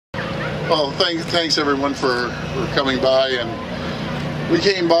Well, thanks everyone for coming by, and we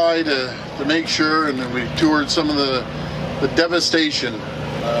came by to make sure, and then we toured some of the devastation in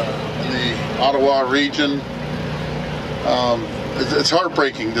the Ottawa region. It's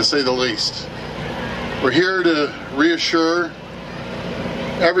heartbreaking, to say the least. We're here to reassure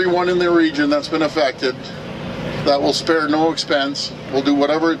everyone in the region that's been affected that we'll spare no expense. We'll do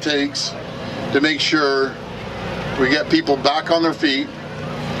whatever it takes to make sure we get people back on their feet.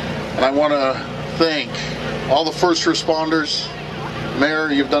 And I want to thank all the first responders.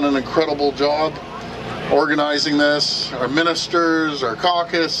 Mayor, you've done an incredible job organizing this. Our ministers, our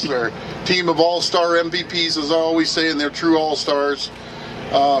caucus, our team of all-star MVPs, as I always say, and they're true all-stars.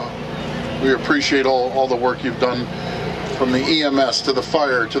 We appreciate all the work you've done, from the EMS to the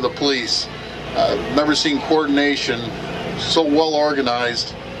fire to the police. Never seen coordination so well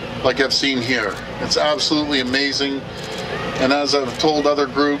organized like I've seen here. It's absolutely amazing. And as I've told other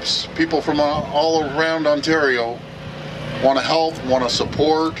groups, people from all around Ontario want to help, want to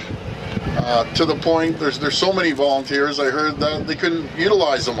support, to the point there's so many volunteers, I heard that they couldn't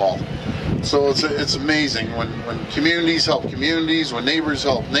utilize them all. So it's amazing when communities help communities, when neighbors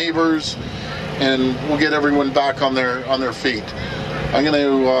help neighbors, and we'll get everyone back on their feet. I'm going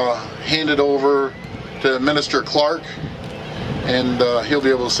to hand it over to Minister Clark, and he'll be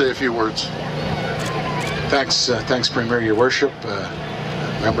able to say a few words. Thanks, Premier, Your Worship,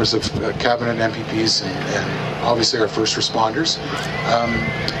 members of Cabinet, MPPs, and obviously our first responders.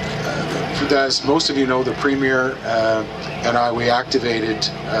 As most of you know, the Premier and I, we activated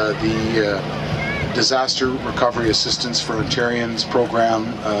the Disaster Recovery Assistance for Ontarians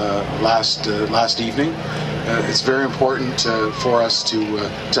program last evening. It's very important for us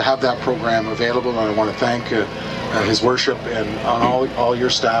to have that program available, and I want to thank His Worship and on all your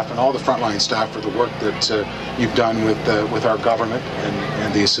staff and all the frontline staff for the work that you've done with our government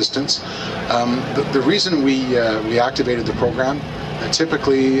and the assistance. The reason we activated the program,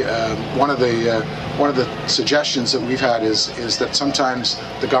 typically one of the suggestions that we've had is that sometimes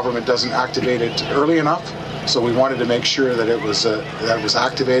the government doesn't activate it early enough. So we wanted to make sure that it was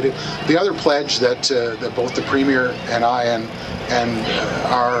activated. The other pledge that both the Premier and I and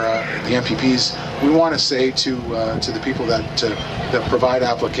the MPPs, we want to say to the people that provide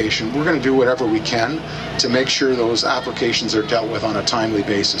application, we're going to do whatever we can to make sure those applications are dealt with on a timely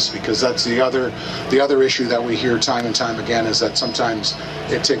basis, because that's the other issue that we hear time and time again, is that sometimes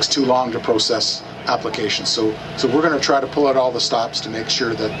it takes too long to process applications. So we're going to try to pull out all the stops to make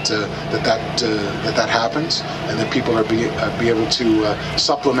sure that happens, and that people are be able to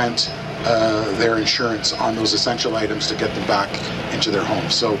supplement their insurance on those essential items to get them back into their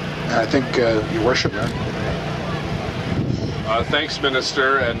homes. So I think, Your Worship. Thanks,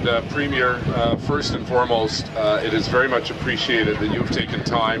 Minister, and Premier. First and foremost, it is very much appreciated that you've taken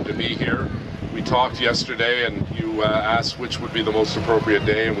time to be here. We talked yesterday, and you asked which would be the most appropriate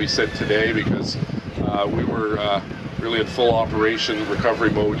day, and we said today because we were really in full operation recovery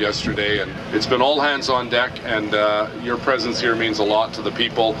mode yesterday, and it's been all hands on deck, and your presence here means a lot to the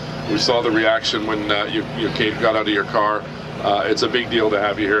people. We saw the reaction when you got out of your car. It's a big deal to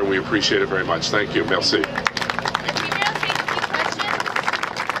have you here, and we appreciate it very much. Thank you. Merci.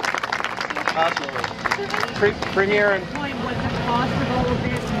 Premier, what the cost of all of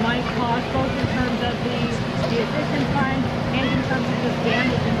this might cost, both in terms of the assistance fund and in terms of the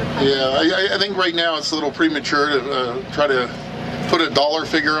damage and recovery? Yeah, I think right now it's a little premature to try to put a dollar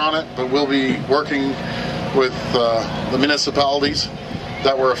figure on it, but we'll be working with the municipalities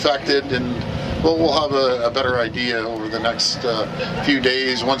that were affected, and we'll have a better idea over the next few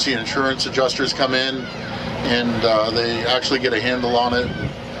days once the insurance adjusters come in and they actually get a handle on it,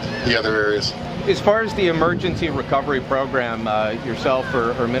 the other areas. As far as the emergency recovery program, yourself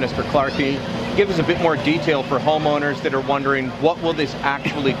or Minister Clark, can you give us a bit more detail for homeowners that are wondering what will this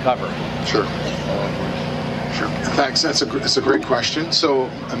actually cover? Sure. Thanks. That's a great question. So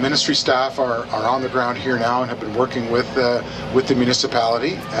ministry staff are on the ground here now and have been working with the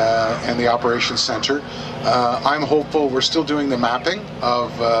municipality and the operations center. I'm hopeful. We're still doing the mapping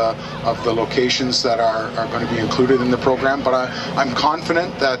of the locations that are going to be included in the program, but I'm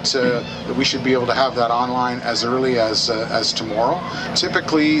confident that we should be able to have that online as early as tomorrow.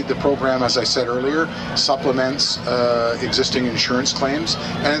 Typically, the program, as I said earlier, supplements existing insurance claims,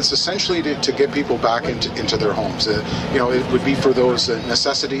 and it's essentially to get people back into their homes. You know, it would be for those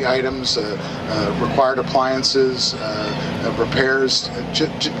necessity items, required appliances, repairs,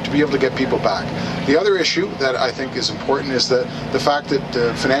 to be able to get people back. The other issue that I think is important is the fact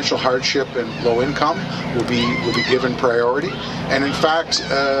that financial hardship and low income will be given priority. And in fact,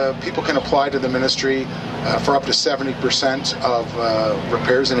 people can apply to the ministry for up to 70% of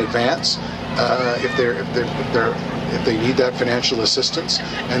repairs in advance if they need that financial assistance,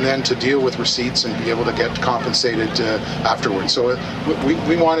 and then to deal with receipts and be able to get compensated afterwards. So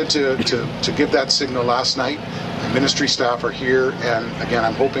we wanted to give that signal last night. Ministry staff are here, and again,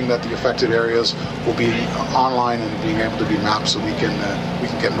 I'm hoping that the affected areas will be online and being able to be mapped so we can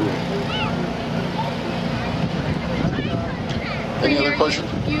get moving. Any other questions?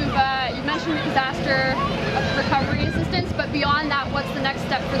 You've mentioned disaster recovery assistance, but beyond that, what's the next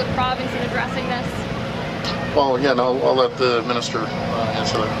step for the province in addressing this? Well, again, I'll let the minister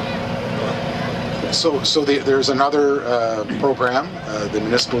answer that. So there's another program, the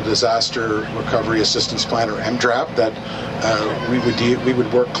Municipal Disaster Recovery Assistance Plan, or MDRAP, that we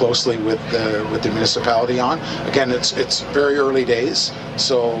would work closely with the municipality on. Again, it's very early days,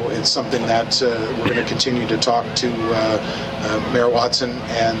 so it's something that we're going to continue to talk to Mayor Watson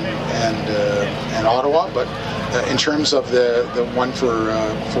and Ottawa. But in terms of the one for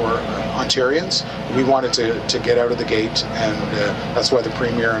Ontarians, we wanted to get out of the gate, and that's why the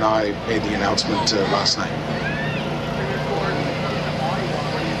Premier and I made the announcement last night.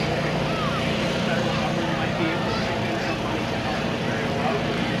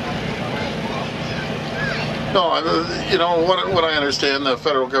 No, you know, what I understand, the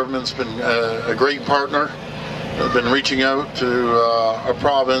federal government's been a great partner. They've been reaching out to our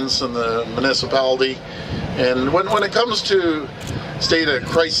province and the municipality. And when it comes to state of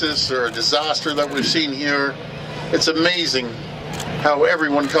crisis or a disaster that we've seen here, it's amazing how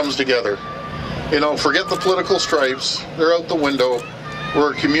everyone comes together. You know, forget the political stripes, they're out the window.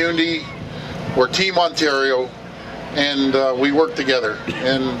 We're a community, we're Team Ontario, and we work together.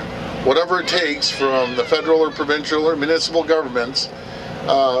 And whatever it takes from the federal or provincial or municipal governments,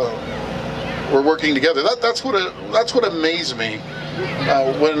 we're working together. That's what amazed me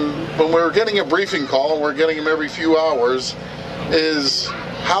when we were getting a briefing call, and we're getting them every few hours, is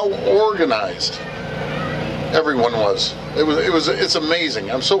how organized everyone was. It's amazing.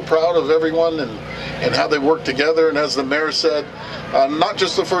 I'm so proud of everyone and how they work together. And as the mayor said, not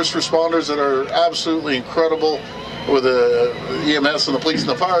just the first responders that are absolutely incredible with the EMS and the police and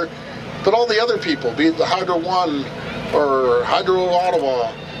the fire, but all the other people, be it the Hydro One or Hydro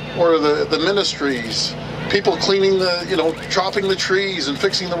Ottawa or the ministries, people cleaning chopping the trees and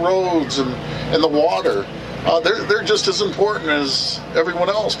fixing the roads and the water. They're just as important as everyone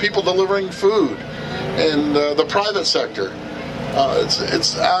else. People delivering food, and the private sector.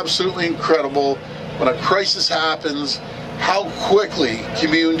 It's absolutely incredible when a crisis happens, how quickly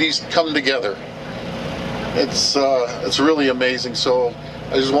communities come together. It's really amazing. So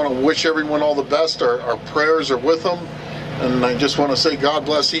I just want to wish everyone all the best. Our prayers are with them. And I just want to say God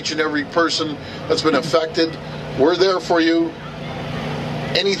bless each and every person that's been affected. We're there for you.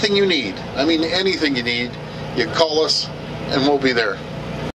 Anything you need, I mean anything you need, you call us and we'll be there.